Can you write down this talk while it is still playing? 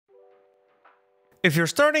If you're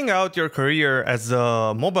starting out your career as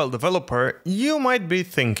a mobile developer, you might be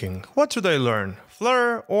thinking, what should I learn?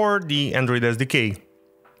 Flutter or the Android SDK?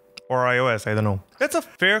 Or iOS, I don't know. That's a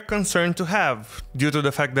fair concern to have, due to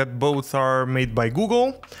the fact that both are made by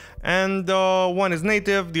Google, and one is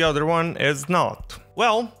native, the other one is not.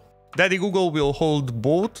 Well, Daddy Google will hold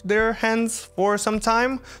both their hands for some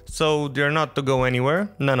time, so they're not to go anywhere,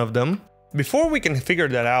 none of them. Before we can figure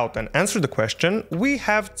that out and answer the question, we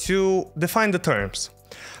have to define the terms.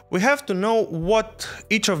 We have to know what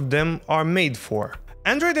each of them are made for.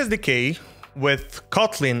 Android SDK, with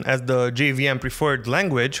Kotlin as the JVM preferred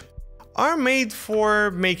language, are made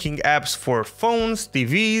for making apps for phones,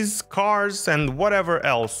 TVs, cars, and whatever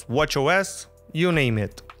else, watchOS, you name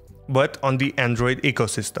it, but on the Android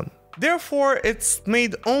ecosystem. Therefore, it's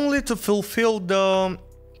made only to fulfill the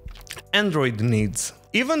Android needs,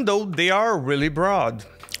 even though they are really broad.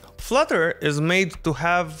 Flutter is made to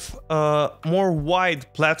have a more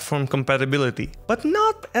wide platform compatibility, but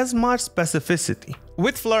not as much specificity.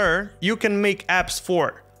 With Flutter, you can make apps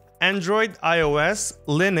for Android, iOS,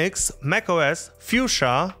 Linux, macOS,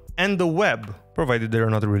 Fuchsia, and the web, provided they're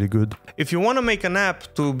not really good. If you want to make an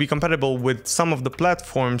app to be compatible with some of the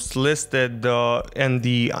platforms listed in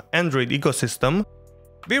the Android ecosystem,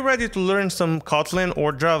 be ready to learn some Kotlin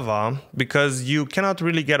or Java, because you cannot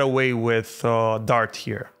really get away with Dart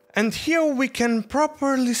here. And here we can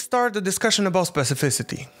properly start the discussion about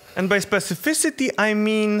specificity. And by specificity, I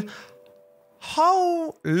mean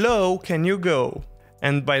how low can you go?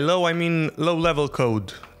 And by low, I mean low-level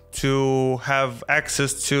code, to have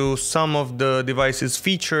access to some of the device's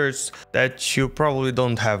features that you probably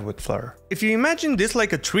don't have with Flutter. If you imagine this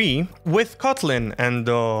like a tree, with Kotlin and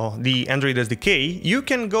the Android SDK, you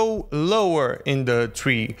can go lower in the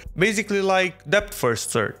tree, basically like depth-first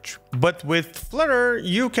search. But with Flutter,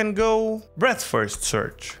 you can go breadth-first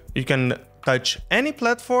search. You can touch any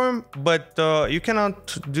platform, but you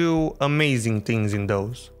cannot do amazing things in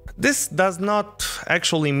those. This does not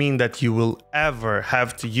actually mean that you will ever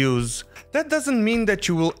have to use. That doesn't mean that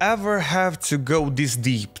you will ever have to go this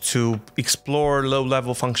deep to explore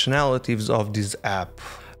low-level functionalities of this app.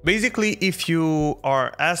 Basically, if you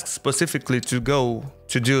are asked specifically to go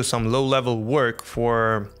to do some low-level work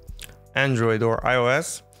for Android or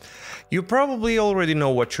iOS, you probably already know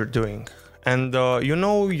what you're doing, and you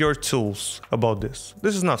know your tools about this.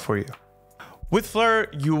 This is not for you. With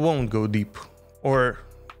Flutter, you won't go deep, or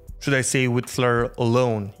should I say, with Flutter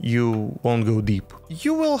alone, you won't go deep.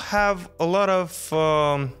 You will have a lot of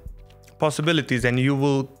possibilities, and you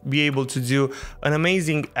will be able to do an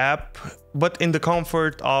amazing app, but in the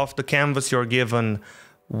comfort of the canvas you're given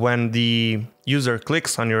when the user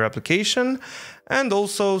clicks on your application, and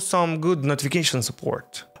also some good notification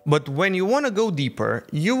support. But when you want to go deeper,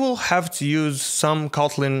 you will have to use some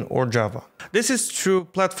Kotlin or Java. This is through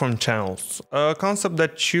platform channels, a concept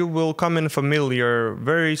that you will come in familiar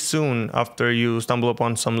very soon after you stumble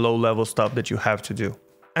upon some low-level stuff that you have to do.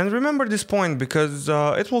 And remember this point, because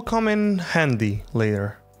it will come in handy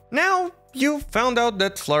later. Now, you found out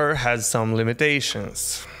that Flutter has some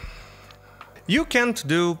limitations. You can't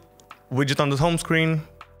do widget on the home screen,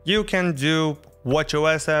 you can do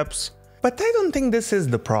watchOS apps, but I don't think this is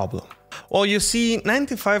the problem. Well, you see,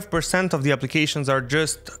 95% of the applications are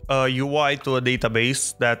just a UI to a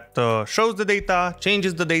database that shows the data,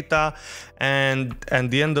 changes the data, and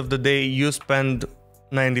at the end of the day, you spend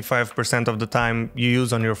 95% of the time you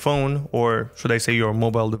use on your phone, or should I say your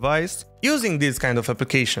mobile device, using these kind of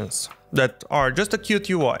applications that are just a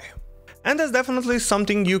cute UI. And that's definitely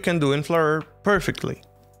something you can do in Flutter perfectly.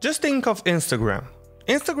 Just think of Instagram.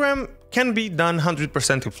 Instagram can be done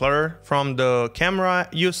 100% in Flutter, from the camera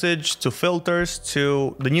usage to filters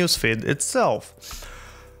to the newsfeed itself.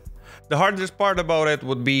 The hardest part about it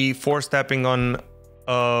would be force tapping on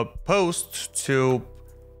a post to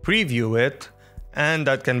preview it, and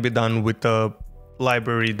that can be done with a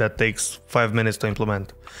library that takes 5 minutes to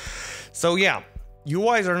implement. So yeah,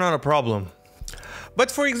 UIs are not a problem.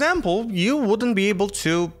 But for example, you wouldn't be able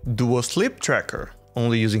to do a sleep tracker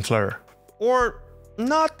only using Flutter, or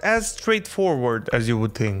not as straightforward as you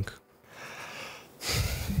would think.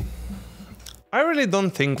 I really don't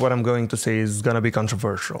think what I'm going to say is gonna be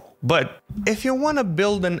controversial, but if you want to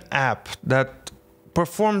build an app that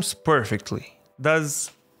performs perfectly, does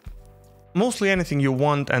mostly anything you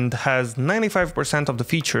want, and has 95% of the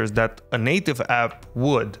features that a native app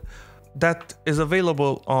would, that is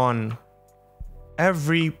available on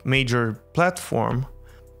every major platform,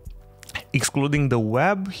 excluding the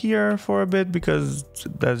web here for a bit because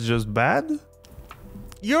that's just bad,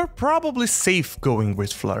 you're probably safe going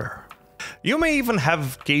with Flutter. You may even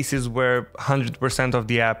have cases where 100% of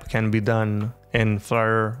the app can be done in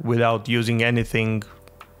Flutter without using anything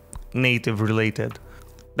native related.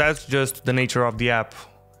 That's just the nature of the app,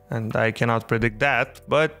 and I cannot predict that,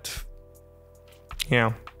 but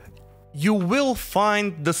yeah. You will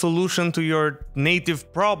find the solution to your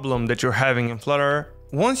native problem that you're having in Flutter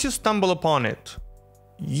once you stumble upon it.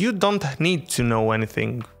 You don't need to know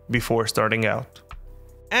anything before starting out.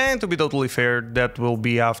 And to be totally fair, that will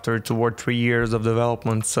be after 2 or 3 years of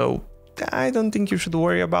development, so I don't think you should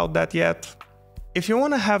worry about that yet. If you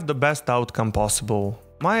want to have the best outcome possible,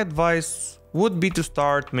 my advice would be to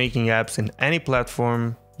start making apps in any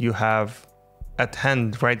platform you have at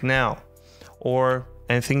hand right now, or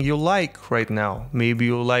anything you like right now. Maybe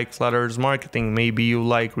you like Flutter's marketing, maybe you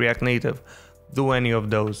like React Native. Do any of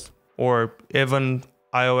those, or even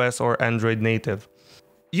iOS or Android native.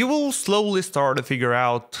 You will slowly start to figure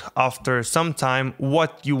out after some time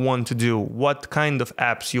what you want to do, what kind of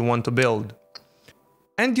apps you want to build.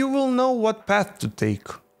 And you will know what path to take.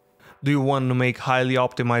 Do you want to make highly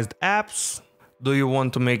optimized apps? Do you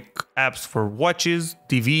want to make apps for watches,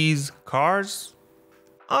 TVs, cars?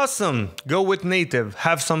 Awesome! Go with native,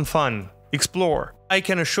 have some fun, explore. I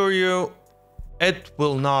can assure you, it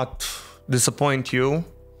will not disappoint you.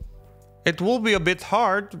 It will be a bit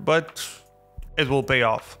hard, but it will pay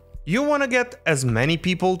off. You want to get as many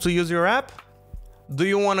people to use your app? Do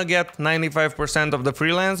you want to get 95% of the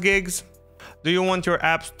freelance gigs? Do you want your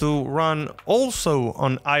apps to run also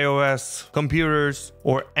on iOS computers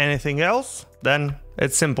or anything else? Then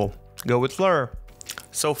it's simple. Go with Flutter.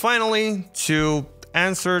 So finally, to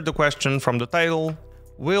answer the question from the title,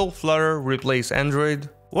 will Flutter replace Android?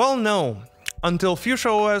 Well, no. Until Fuchsia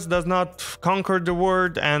OS does not conquer the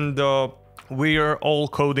world and we are all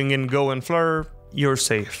coding in Go and Flutter, you're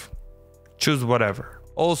safe. Choose whatever.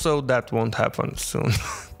 Also, that won't happen soon.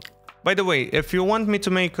 By the way, if you want me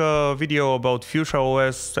to make a video about Fuchsia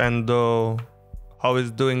OS and how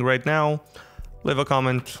it's doing right now, leave a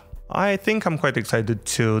comment. I think I'm quite excited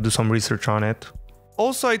to do some research on it.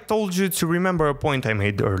 Also, I told you to remember a point I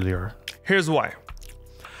made earlier. Here's why.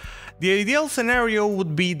 The ideal scenario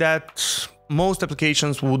would be that most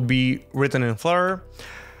applications would be written in Flutter,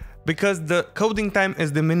 because the coding time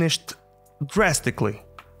is diminished drastically,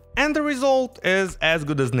 and the result is as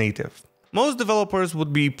good as native. Most developers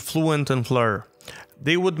would be fluent in Flutter.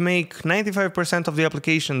 They would make 95% of the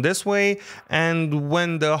application this way, and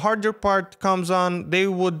when the harder part comes on, they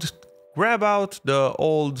would grab out the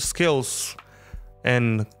old skills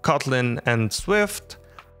in Kotlin and Swift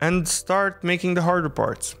and start making the harder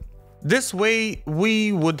parts. This way,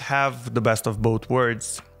 we would have the best of both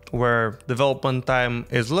worlds, where development time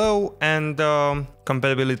is low and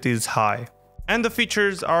compatibility is high, and the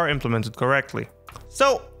features are implemented correctly.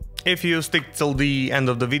 So, if you stick till the end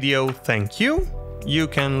of the video, thank you. You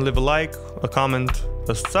can leave a like, a comment,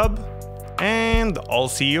 a sub, and I'll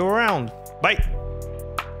see you around. Bye!